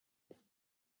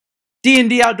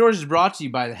D&D Outdoors is brought to you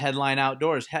by the Headline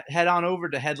Outdoors. Head on over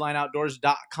to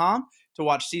headlineoutdoors.com to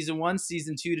watch Season 1,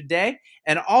 Season 2 today,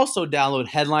 and also download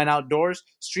Headline Outdoors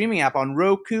streaming app on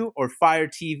Roku or Fire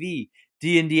TV.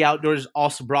 D&D Outdoors is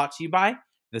also brought to you by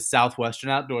the Southwestern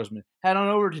Outdoorsman. Head on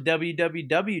over to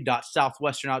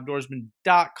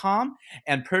www.southwesternoutdoorsman.com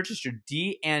and purchase your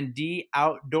D&D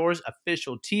Outdoors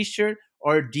official t-shirt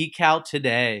or decal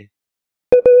today.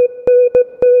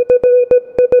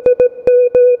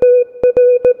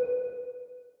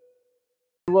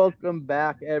 Welcome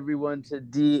back, everyone, to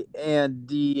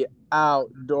D&D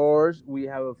Outdoors. We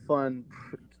have a fun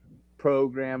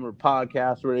program or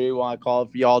podcast, whatever you want to call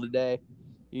it, for y'all today.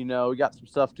 You know, we got some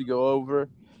stuff to go over.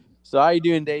 So how you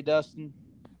doing today, Dustin?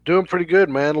 Doing pretty good,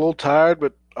 man. A little tired,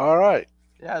 but all right.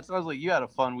 Yeah, it sounds like you had a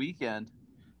fun weekend.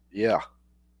 Yeah.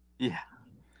 Yeah.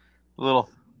 A little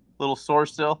sore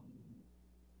still?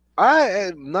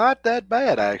 Not that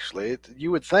bad, actually.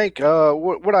 You would think,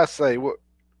 what I say?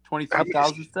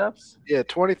 23,000 steps? Yeah,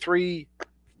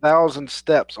 23,000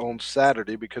 steps on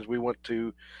Saturday because we went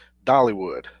to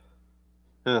Dollywood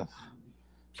Ugh.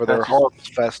 for their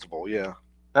Harvest Festival. Yeah.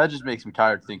 That just makes me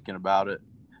tired thinking about it.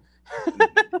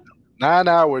 9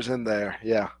 hours in there.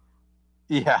 Yeah.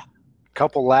 Yeah.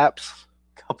 Couple laps.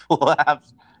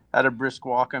 Had a brisk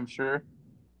walk, I'm sure.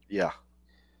 Yeah.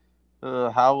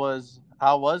 How was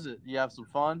it? You have some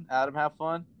fun? Adam have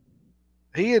fun?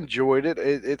 He enjoyed it.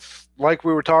 It's like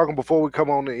we were talking before we come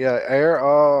on the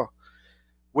air.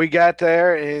 We got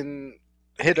there and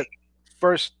hit the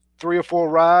first 3 or 4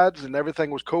 rides, and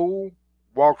everything was cool.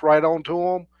 Walked right onto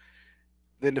them.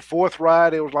 Then the 4th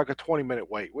ride, it was like a 20-minute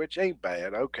wait, which ain't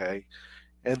bad. Okay.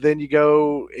 And then you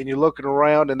go and you're looking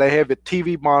around, and they have the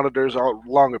TV monitors all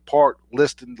along the park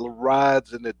listing the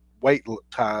rides and the wait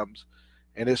times,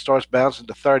 and it starts bouncing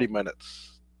to 30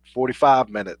 minutes, 45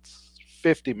 minutes,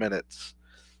 50 minutes.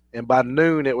 And by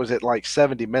noon, it was at like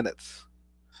 70 minutes.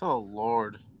 Oh,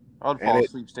 Lord. I would fall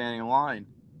asleep standing in line.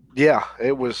 Yeah,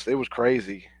 it was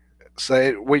crazy.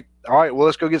 So all right, well,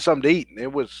 let's go get something to eat. And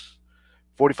it was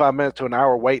 45 minutes to an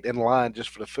hour wait in line just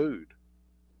for the food.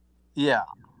 Yeah.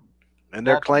 And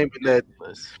they're claiming that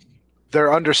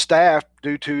they're understaffed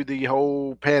due to the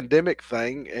whole pandemic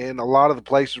thing, and a lot of the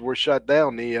places were shut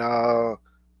down. A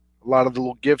lot of the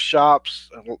little gift shops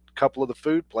and a couple of the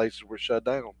food places were shut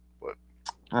down. But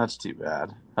that's too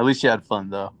bad. At least you had fun,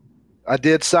 though. I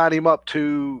did sign him up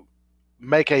to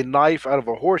make a knife out of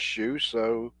a horseshoe.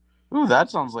 So, ooh, that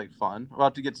sounds like fun. We'll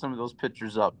have to get some of those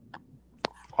pictures up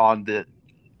on the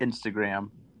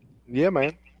Instagram. Yeah,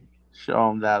 man. Show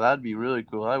them that. That'd be really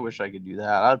cool. I wish I could do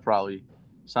that. I'd probably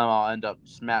somehow end up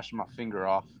smashing my finger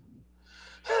off.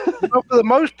 For the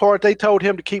most part, they told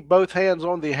him to keep both hands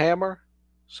on the hammer.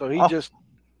 So he just,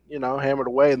 hammered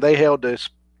away, and they held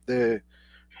the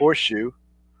horseshoe.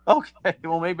 Okay.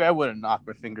 Well, maybe I would have knocked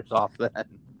my fingers off then.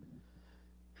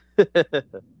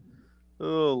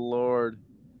 Oh, Lord.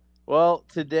 Well,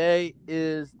 today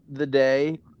is the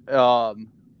day.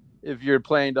 If you're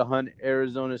planning to hunt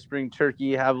Arizona spring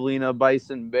turkey, javelina,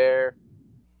 bison, bear,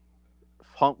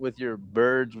 hunt with your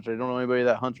birds, which I don't know anybody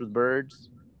that hunts with birds,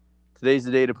 today's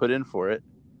the day to put in for it.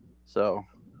 So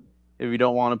if you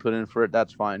don't want to put in for it,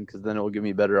 that's fine, because then it will give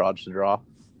me better odds to draw.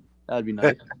 That'd be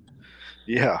nice.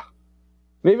 Yeah.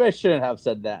 Maybe I shouldn't have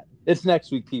said that. It's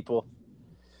next week, people.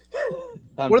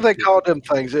 What do they call them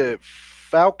things?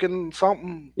 Falcon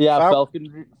something? Yeah,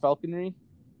 falconry.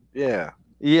 Yeah.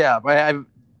 Yeah, but I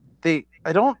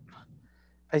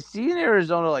see in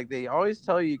Arizona, like, they always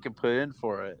tell you can put in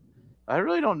for it. I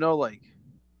really don't know, like,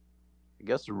 I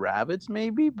guess rabbits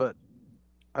maybe, but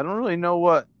I don't really know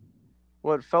what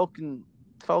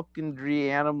falconry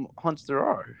animal hunts there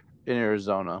are in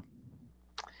Arizona.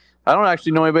 I don't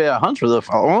actually know anybody that hunts with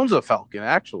owns a falcon,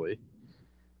 actually.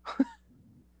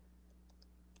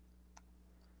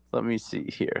 Let me see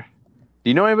here. Do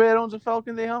you know anybody that owns a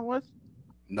falcon they hunt with?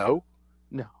 No.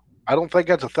 No. I don't think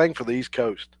that's a thing for the East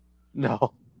Coast.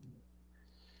 No.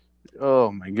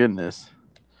 Oh, my goodness.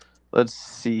 Let's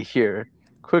see here.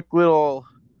 Quick little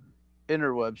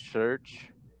interweb search.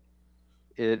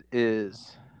 It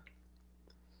is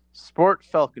sport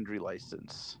falconry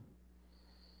license.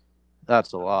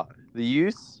 That's a lot. The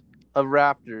use of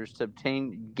raptors to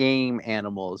obtain game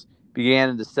animals began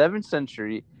in the 7th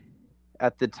century.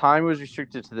 At the time, it was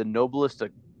restricted to the noblest of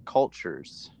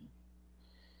cultures.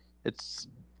 It's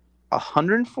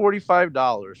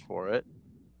 $145 for it.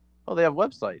 Oh, they have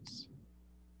websites.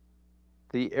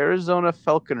 The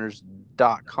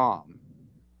ArizonaFalconers.com.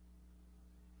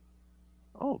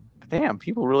 Oh, damn.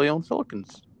 People really own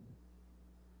falcons.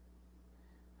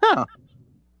 Huh.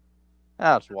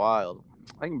 That's wild.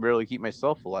 I can barely keep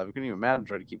myself alive. I couldn't even imagine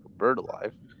trying to keep a bird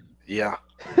alive. Yeah.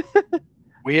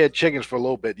 We had chickens for a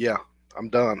little bit. Yeah. I'm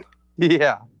done.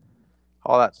 Yeah.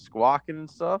 All that squawking and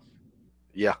stuff.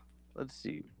 Yeah. Let's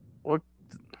see. What?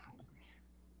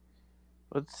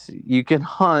 Let's see. You can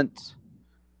hunt.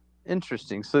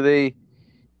 Interesting. So they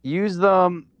use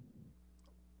them.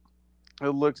 It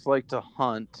looks like to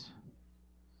hunt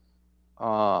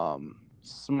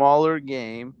smaller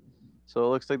game. So it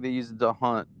looks like they use it to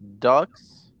hunt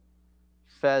ducks,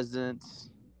 pheasants,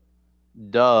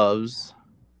 doves,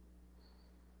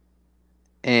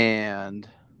 and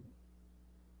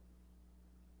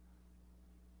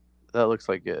that looks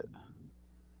like it.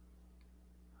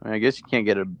 I mean, I guess you can't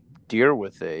get a deer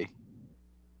with a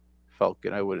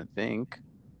falcon, I wouldn't think.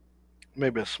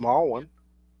 Maybe a small one.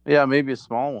 Yeah, maybe a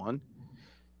small one.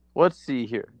 Let's see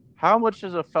here. How much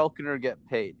does a falconer get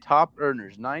paid? Top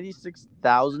earners,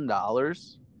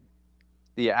 $96,000.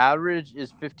 The average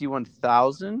is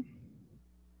 51,000.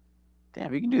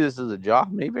 Damn, you can do this as a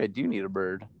job. Maybe I do need a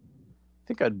bird. I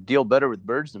think I'd deal better with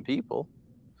birds than people.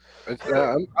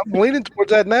 I'm leaning towards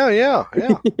that now. Yeah.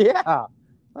 Yeah. Yeah.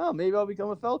 Well, maybe I'll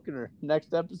become a falconer.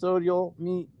 Next episode, you'll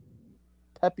meet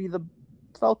Peppy the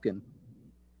Falcon.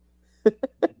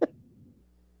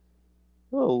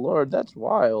 Oh, Lord, that's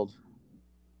wild.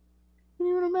 Can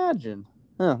you even imagine?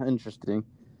 Huh, interesting.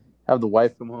 Have the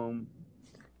wife come home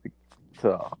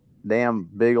to a damn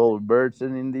big old bird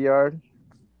sitting in the yard.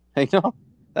 Hey, no,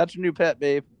 that's your new pet,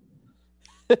 babe.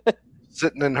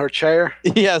 Sitting in her chair.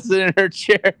 Yeah, sitting in her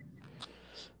chair.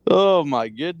 Oh, my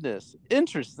goodness.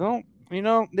 Interesting. You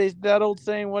know, that old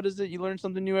saying, what is it? You learn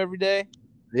something new every day?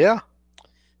 Yeah.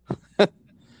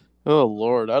 Oh,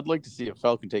 Lord. I'd like to see a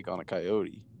falcon take on a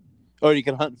coyote. Or you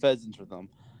can hunt pheasants with them.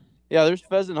 Yeah, there's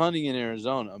pheasant hunting in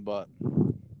Arizona, but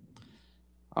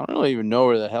I don't really even know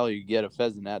where the hell you get a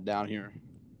pheasant at down here.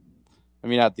 I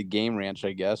mean, at the game ranch,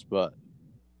 I guess, but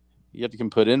you have to come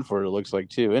put in for it, it looks like,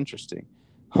 too. Interesting.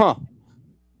 Huh.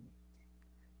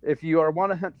 If you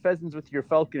want to hunt pheasants with your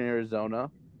falcon in Arizona,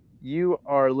 you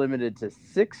are limited to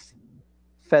 6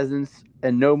 pheasants,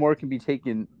 and no more than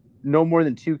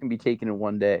 2 can be taken in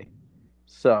one day.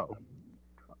 So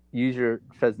use your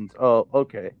pheasants. Oh,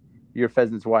 okay. Your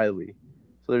pheasants widely.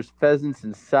 So there's pheasants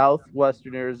in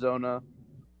southwestern Arizona,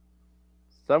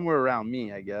 somewhere around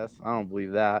me, I guess. I don't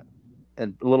believe that.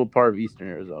 And a little part of eastern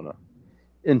Arizona.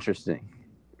 Interesting.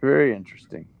 Very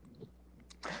interesting.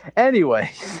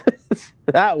 Anyway,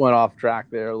 that went off track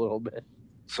there a little bit.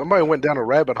 Somebody went down a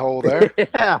rabbit hole there.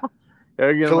 Yeah.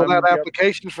 Filling out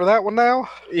applications for that one now?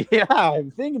 Yeah,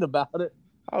 I'm thinking about it.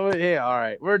 Oh, yeah, all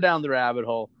right. We're down the rabbit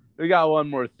hole. We got one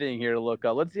more thing here to look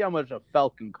up. Let's see how much a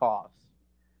falcon costs.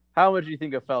 How much do you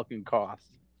think a falcon costs?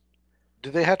 Do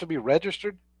they have to be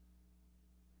registered?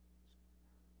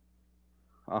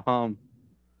 Or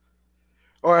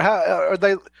how are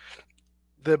they?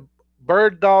 The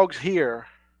bird dogs here,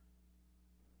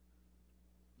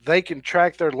 they can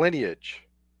track their lineage.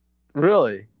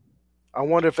 Really? I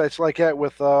wonder if that's like that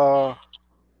with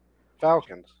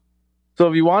falcons. So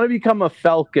if you want to become a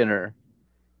falconer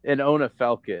and own a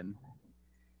falcon,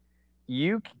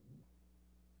 a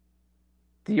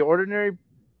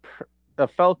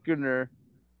falconer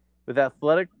with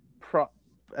athletic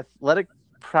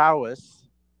prowess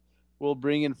will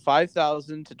bring in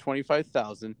 5,000 to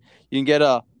 25,000. You can get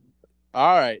all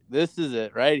right, this is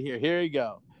it right here. Here you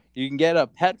go. You can get a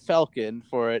pet falcon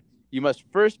for it. You must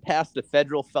first pass the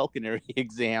federal falconry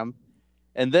exam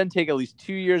and then take at least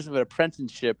 2 years of an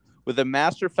apprenticeship with a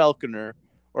master falconer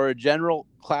or a general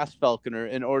class falconer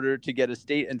in order to get a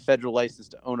state and federal license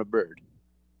to own a bird.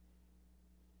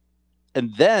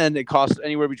 And then it costs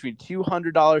anywhere between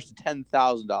 $200 to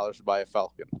 $10,000 to buy a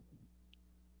falcon.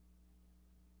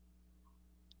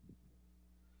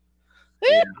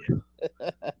 Yeah.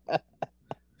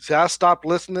 See, I stopped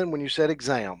listening when you said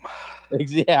exam.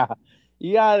 Yeah.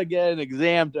 You got to get an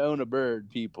exam to own a bird,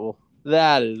 people.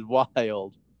 That is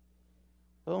wild.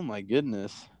 Oh, my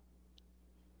goodness.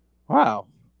 Wow.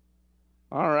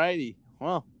 All righty.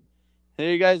 Well,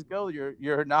 there you guys go.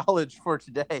 Your knowledge for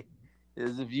today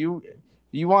is if you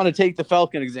want to take the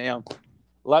falcon exam,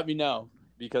 let me know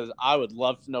because I would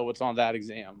love to know what's on that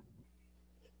exam.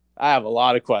 I have a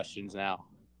lot of questions now.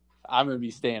 I'm going to be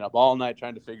staying up all night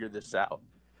trying to figure this out.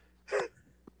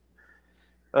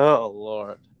 Oh,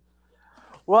 Lord.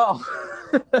 Well,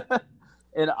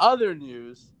 in other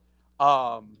news,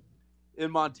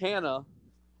 in Montana,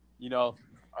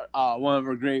 one of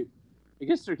our great, I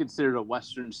guess they're considered a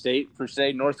western state per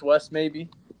se, northwest maybe.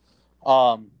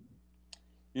 The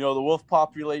wolf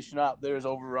population out there is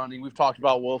overrunning. We've talked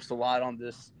about wolves a lot on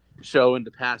this show in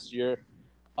the past year.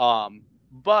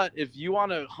 But if you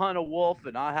want to hunt a wolf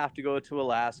and not have to go to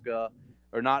Alaska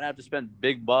or not have to spend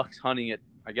big bucks hunting it,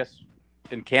 I guess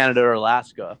in Canada or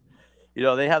Alaska,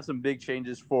 they have some big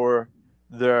changes for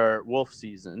their wolf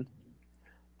season.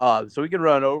 So we can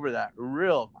run over that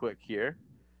real quick here.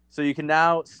 So you can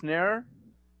now snare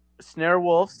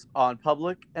wolves on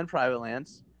public and private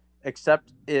lands,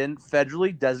 except in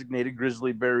federally designated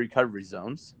grizzly bear recovery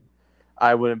zones.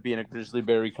 I wouldn't be in a grizzly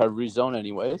bear recovery zone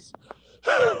anyways.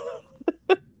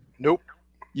 Nope.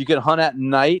 You can hunt at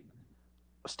night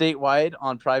statewide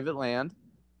on private land.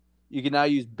 You can now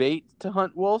use bait to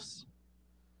hunt wolves.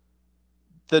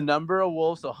 The number of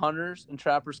wolves the hunters and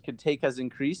trappers can take has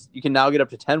increased. You can now get up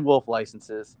to 10 wolf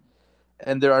licenses.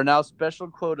 And there are now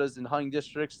special quotas in hunting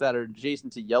districts that are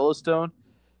adjacent to Yellowstone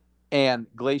and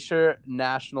Glacier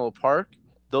National Park.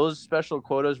 Those special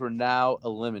quotas were now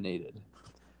eliminated.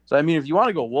 So, I mean, if you want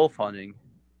to go wolf hunting,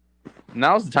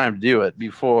 now's the time to do it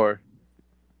before,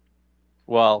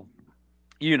 well,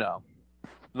 the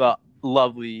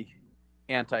lovely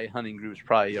anti-hunting groups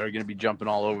probably are going to be jumping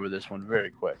all over this one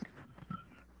very quick.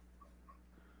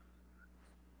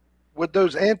 Would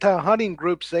those anti-hunting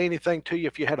groups say anything to you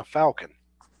if you had a falcon?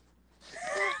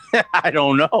 I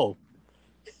don't know.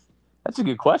 That's a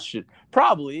good question.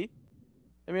 Probably.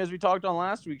 I mean, as we talked on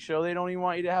last week's show, they don't even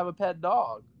want you to have a pet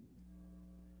dog.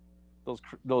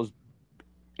 Those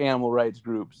animal rights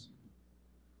groups.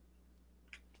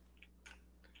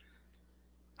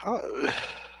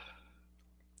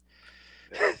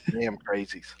 Damn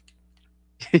crazies.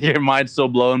 Your mind's still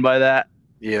blown by that?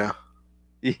 Yeah.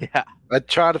 Yeah. I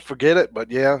try to forget it,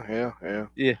 but yeah.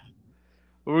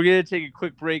 We're going to take a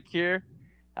quick break here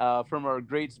from our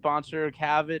great sponsor,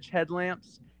 Cabbage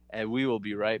Headlamps, and we will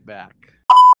be right back.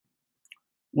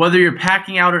 Whether you're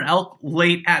packing out an elk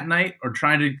late at night or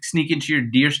trying to sneak into your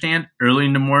deer stand early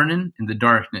in the morning in the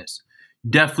darkness,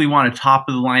 you definitely want a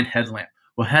top-of-the-line headlamp.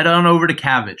 Well, head on over to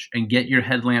Cabbage and get your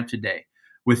headlamp today.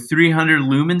 With 300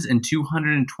 lumens and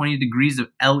 220 degrees of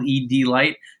LED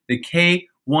light, the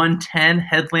K110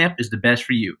 headlamp is the best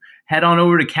for you. Head on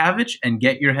over to Cabbage and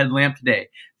get your headlamp today.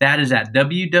 That is at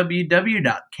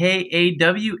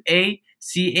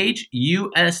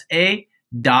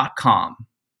www.kawachusa.com.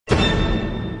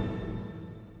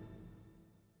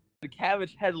 The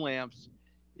Cabbage Headlamps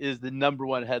is the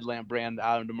 #1 headlamp brand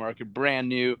out in the market, brand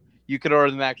new. You can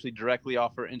order them actually directly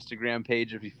off our Instagram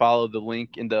page if you follow the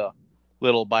link in the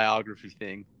little biography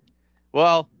thing.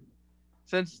 Well,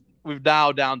 since we've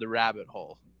now down the rabbit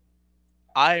hole,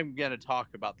 I am going to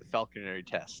talk about the falconry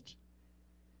test.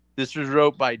 This was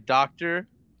wrote by Dr.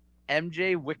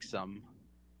 M.J. Wixom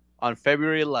on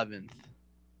February 11th.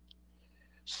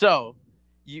 So,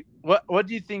 what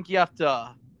do you think you have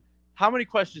to... How many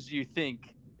questions do you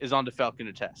think is on the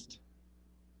falconry test?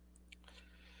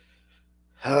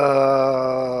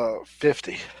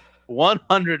 50.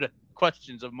 100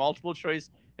 questions of multiple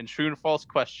choice and true and false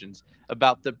questions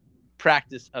about the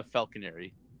practice of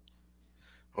falconry.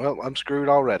 Well, I'm screwed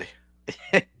already.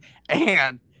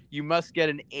 And you must get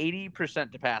an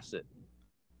 80% to pass it.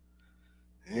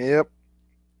 Yep.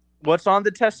 What's on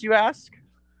the test, you ask?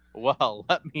 Well,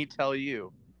 let me tell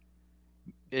you.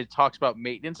 It talks about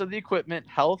maintenance of the equipment,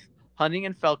 health, hunting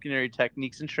and falconry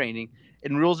techniques and training,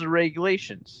 and rules and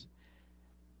regulations.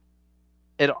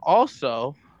 It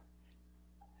also,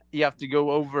 you have to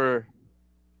go over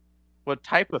what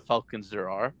type of falcons there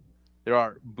are. There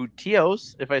are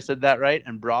butios, if I said that right,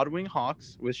 and broadwing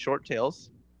hawks with short tails.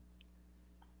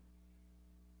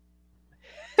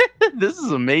 This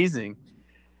is amazing.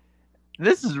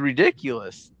 This is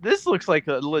ridiculous. This looks like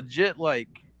a legit,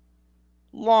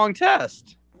 long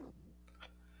test.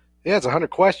 Yeah, it's 100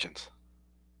 questions.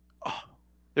 Oh,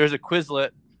 there's a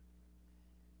Quizlet.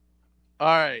 All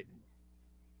right.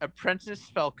 Apprentice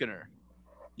falconer.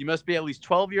 You must be at least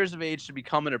 12 years of age to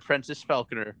become an apprentice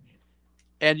falconer,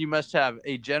 and you must have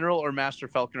a general or master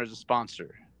falconer as a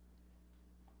sponsor.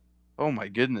 Oh, my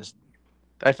goodness.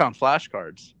 I found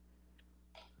flashcards.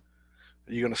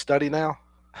 Are you going to study now?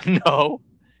 No. All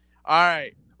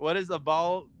right. What is a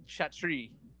ball chatri?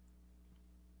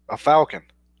 A falcon.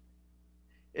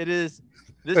 It is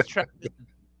this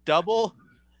double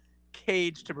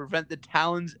cage to prevent the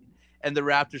talons and the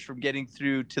raptors from getting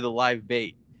through to the live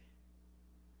bait.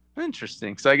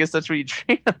 Interesting. So I guess that's what you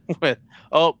train them with.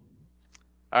 Oh, all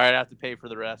right. I have to pay for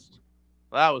the rest.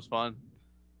 Well, that was fun.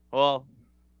 Well,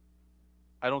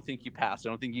 I don't think you passed. I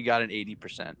don't think you got an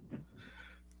 80%.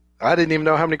 I didn't even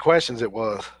know how many questions it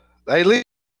was. They leave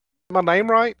my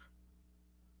name right?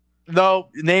 No,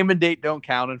 name and date don't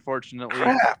count, unfortunately.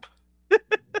 Crap.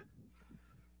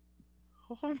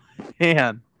 Oh,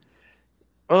 man.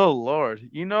 Oh, Lord.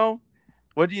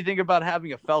 What do you think about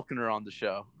having a falconer on the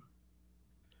show?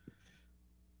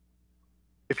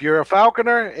 If you're a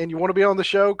falconer and you want to be on the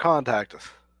show, contact us.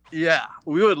 Yeah,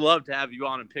 we would love to have you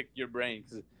on and pick your brain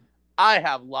because I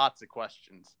have lots of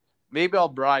questions. Maybe I'll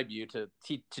bribe you to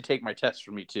take my test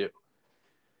for me too.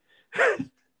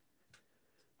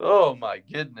 Oh my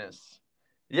goodness.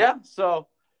 Yeah, so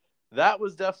that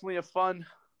was definitely a fun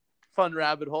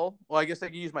rabbit hole. Well, I guess I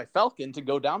could use my falcon to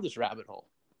go down this rabbit hole.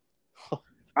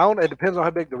 It depends on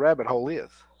how big the rabbit hole is.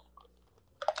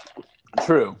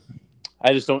 True.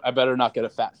 I better not get a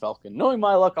fat falcon. Knowing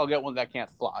my luck, I'll get one that can't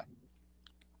fly.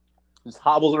 Just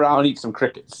hobbles around and eats some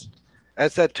crickets.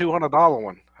 That's that $200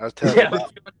 one I was telling you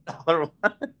about. The $200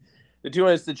 one. The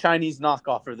 $200 is the Chinese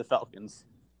knockoff of the falcons.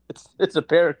 It's a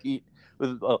parakeet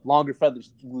with longer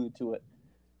feathers glued to it.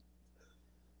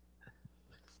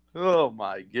 Oh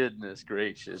my goodness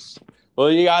gracious! Well,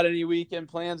 you got any weekend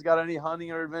plans? Got any hunting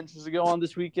or adventures to go on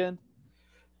this weekend?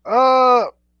 I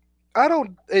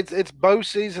don't. It's bow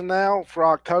season now for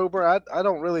October. I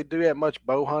don't really do that much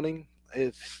bow hunting.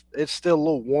 It's still a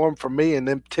little warm for me, and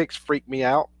them ticks freak me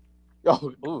out.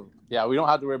 Oh, ooh. Yeah, we don't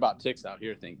have to worry about ticks out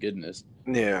here, thank goodness.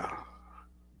 Yeah.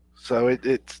 So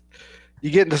it's you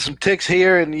get into some ticks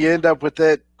here, and you end up with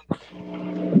that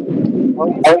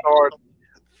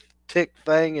tick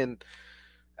thing and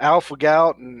alpha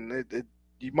gout, and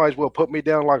you might as well put me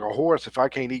down like a horse if I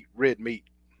can't eat red meat.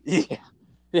 Yeah,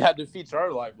 it defeats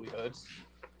our livelihoods.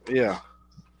 Yeah.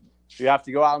 You have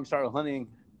to go out and start hunting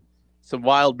some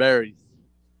wild berries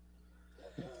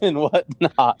and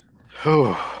whatnot.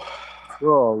 Oh,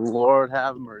 Lord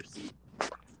have mercy.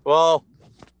 Well,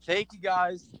 thank you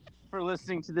guys for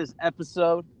listening to this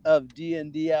episode of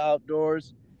D&D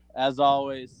Outdoors. As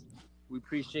always, we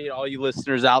appreciate all you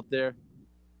listeners out there.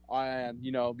 And,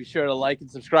 be sure to like and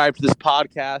subscribe to this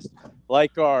podcast.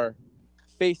 Like our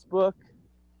Facebook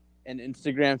and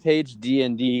Instagram page,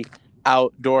 D&D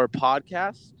Outdoor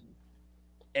Podcast.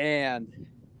 And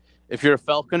if you're a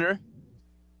falconer,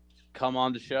 come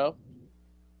on the show.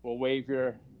 We'll waive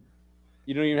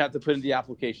you don't even have to put in the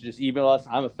application. Just email us.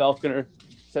 I'm a falconer.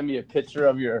 Send me a picture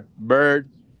of your bird,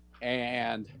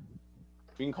 and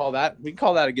we can call that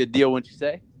a good deal, wouldn't you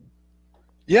say?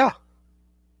 Yeah.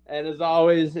 And as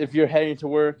always, if you're heading to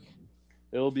work,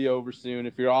 it'll be over soon.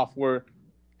 If you're off work,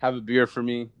 have a beer for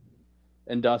me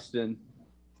and Dustin,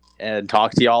 and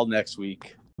talk to y'all next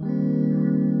week.